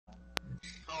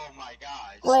Oh my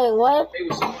gosh. Wait, what?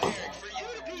 So Eric, for you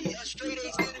to be a straight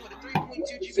A student with a 3.2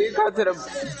 GPA, See, come to the.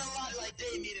 sounding a lot like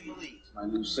Damien and Malik. My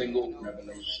new single,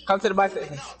 Revelation. Come to the buy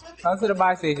station. Come to the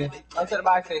buy station. Come to the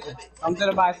buy station. Come to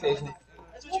the buy station.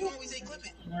 That's what you always say, clip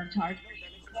it. Worked hard for you.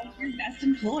 Like your best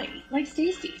employee, like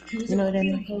Stacy, who's You know what I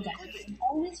mean? a go-getter and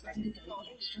always ready to go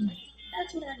the extra mile.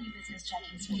 That's what our new business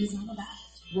check-in suite is all about.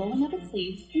 Rolling up its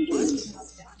sleeves and getting the job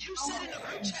done. You said in the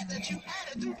group chat that you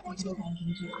had a 3.2.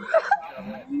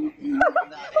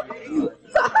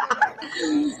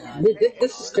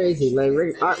 This is crazy. Like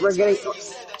we're getting. You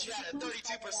said that you had a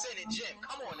 32% in gym.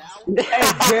 Come on now. Hey,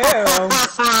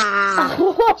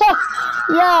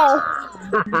 Yo.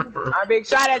 I'm being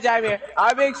shot at, Javier.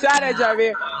 I'm being shot at,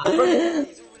 Javier.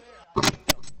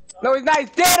 No, he's not. He's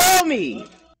dead on me.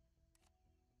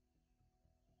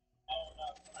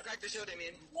 I cracked the show,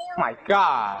 Damien. Oh my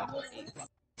god.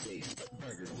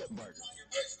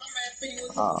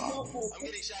 Oh, I'm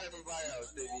getting shot at from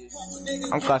Firehouse,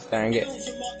 Damien. I'm clustering it.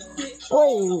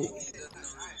 Wait.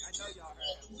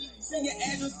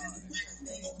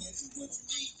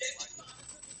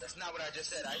 That's not what I just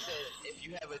said. I said if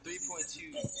you have a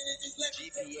 3.2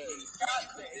 GPA,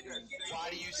 why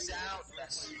do you sound?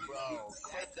 That's bro.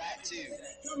 Clip that too.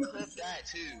 Clip that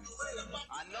too.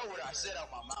 I know what I said out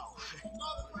my mouth.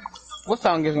 What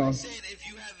song is I on? said if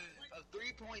you have a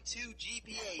 3.2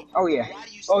 GPA. Oh yeah. Why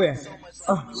do you Oh sound yeah. so much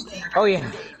Oh, like oh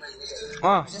yeah.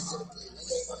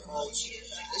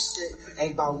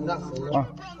 Ain't about nothing.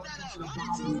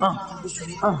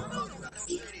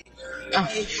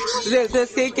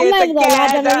 Just kick I'm it not even gonna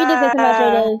lie,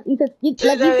 Gemma. You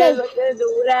did say some much together.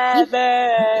 right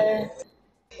there.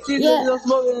 She's Yeah. no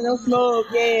smoking.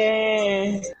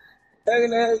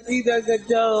 She's just a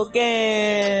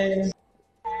joking.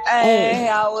 Hey,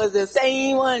 I was the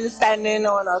same one standing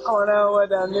on a corner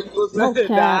with a nipples No with the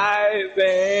cap.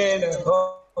 diving.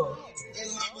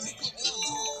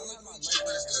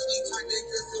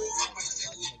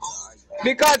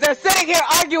 Because they're sitting here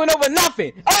arguing over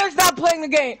nothing. Eric's not playing the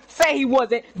game. Say he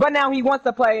wasn't, but now he wants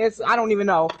to play. I don't even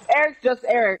know. Eric's just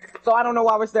Eric, so I don't know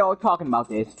why we're still talking about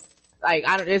this. Like,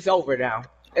 it's over now.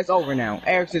 It's over now.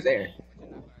 Eric's just Eric.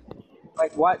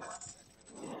 Like, what?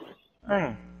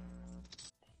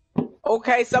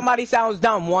 Okay, somebody sounds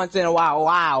dumb once in a while.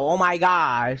 Wow, oh my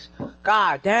gosh.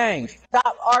 God dang.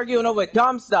 Stop arguing over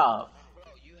dumb stuff. bro,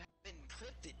 you haven't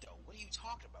clipped it though. What are you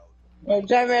talking about? Well,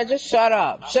 J-Man, just shut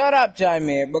up. Shut up,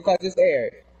 J-Man, because it's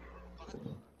Eric.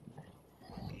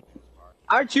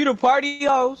 Aren't you the party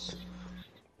host?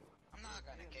 I'm not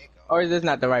gonna kick him. Or is this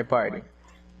not the right party?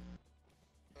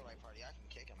 The right party, I can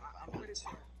kick him if I'm pretty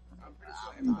sure.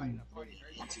 I'm not in a party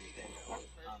that too deep.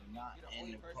 I'm not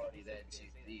in a party that too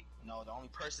deep. No, the only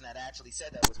person that actually said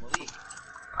that was Malik.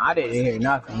 I didn't hear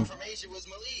nothing. Confirmation was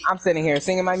Malik. I'm sitting here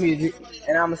singing my music,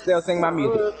 and I'm still singing my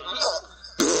music.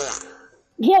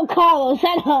 Yo, Carlos,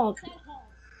 shut up.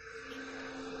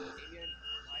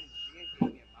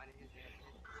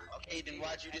 Okay, then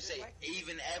why'd you just say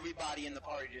even everybody in the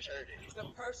party just heard it? The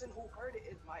person who heard it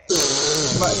is my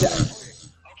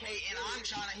Okay, and I'm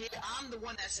trying to hear. I'm the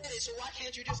one that said it, so why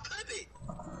can't you just clip it?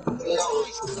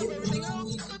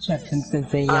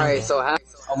 Alright, so how?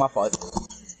 Oh, my fault.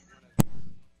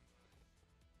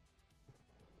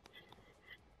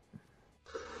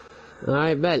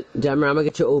 Alright, bet. Jammer, I'm gonna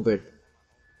get you an Uber.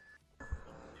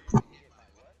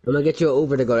 I'm gonna get you an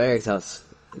Uber to go to Eric's house.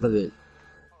 Clip it.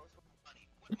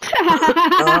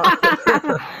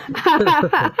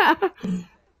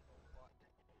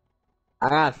 I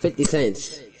got 50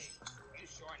 cents.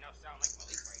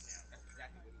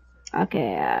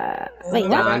 Okay, wait,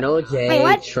 what? Donald J. Wait,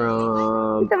 what?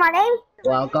 Trump. You said my name?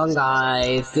 Welcome,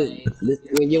 guys. This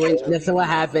is what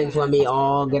happens when we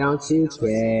all get on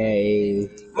 2K.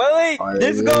 Malik,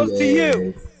 this goes to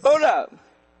you. Hold up.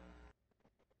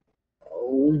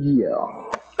 Oh yeah.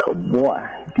 Oh boy,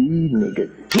 these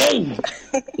niggas gay.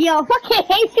 Yo, fucking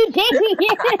hate you, Damien.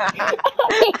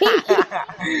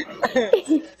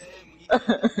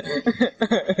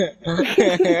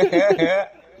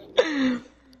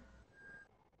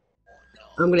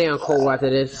 I'm gonna get on cold after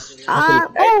this.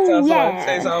 Oh, yeah.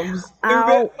 Say something stupid.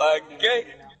 Ow. Okay.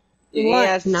 What?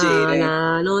 Yes, Nah, cheating.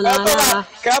 nah, no, nah, nah.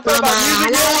 Can I put my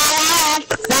music on?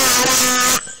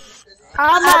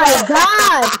 Oh my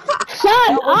god!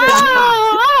 Shut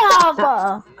up!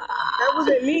 That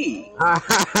wasn't me.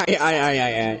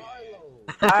 Aye.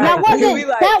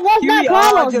 That was not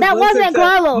Carlos. That wasn't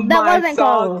Carlos. That wasn't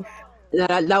Carlos.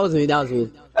 That was me.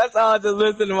 That's all. Just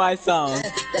listen to my song.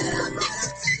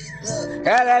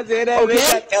 That's it.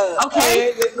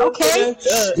 Okay.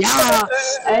 Yeah.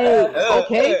 Hey.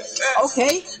 Okay.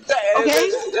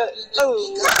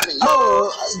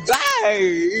 Oh,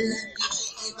 bang.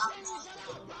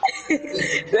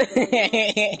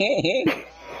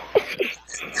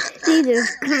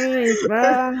 Jesus Christ,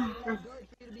 bro.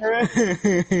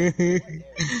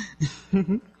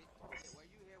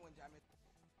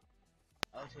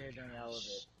 I was here during all of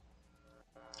it.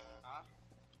 Huh?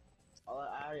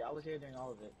 I was here during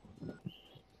all of it.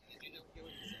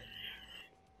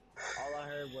 All I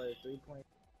heard was 3 point.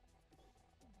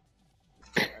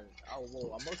 Oh, whoa,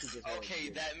 I mostly just heard. Okay,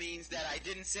 that means that I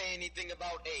didn't say anything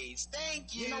about A's.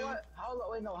 Thank you. You know what? How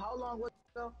long was it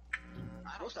though?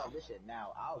 We'll stop this shit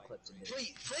now. I'll clip the video.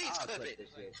 Please clip it.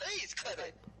 Please clip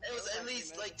it. It was at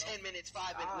least like 10 minutes,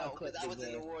 5 minutes. No, because I was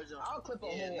in the war zone. I'll clip a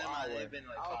whole hour.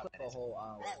 I'll clip a whole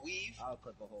hour. Weave? I'll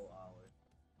clip a whole hour.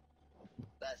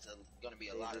 That's gonna be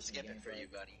a lot of skipping for you,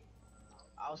 buddy.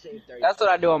 I'll save 30. That's what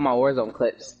I do on my Warzone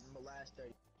clips. Last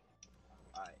 30.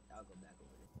 Alright, I'll go back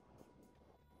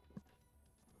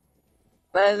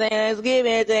over it. Let's give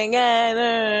it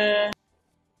together.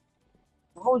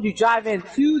 Why would you drive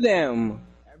into them?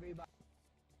 Everybody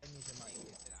needs a mic.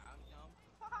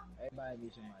 Everybody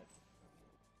needs a mic.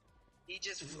 He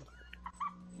just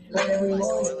like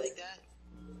that.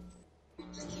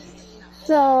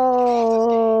 So.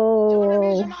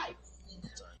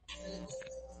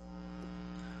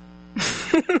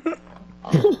 I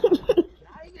don't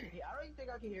even think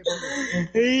I can hear people.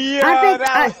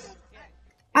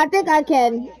 I think I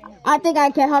can.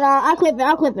 Hold on. I'll clip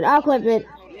it.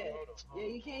 Yeah,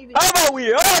 you can't even. How about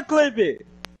we all clip it?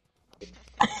 You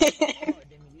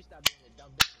stop being a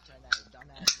dumb bitch and turn that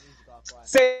dumbass music off.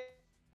 Say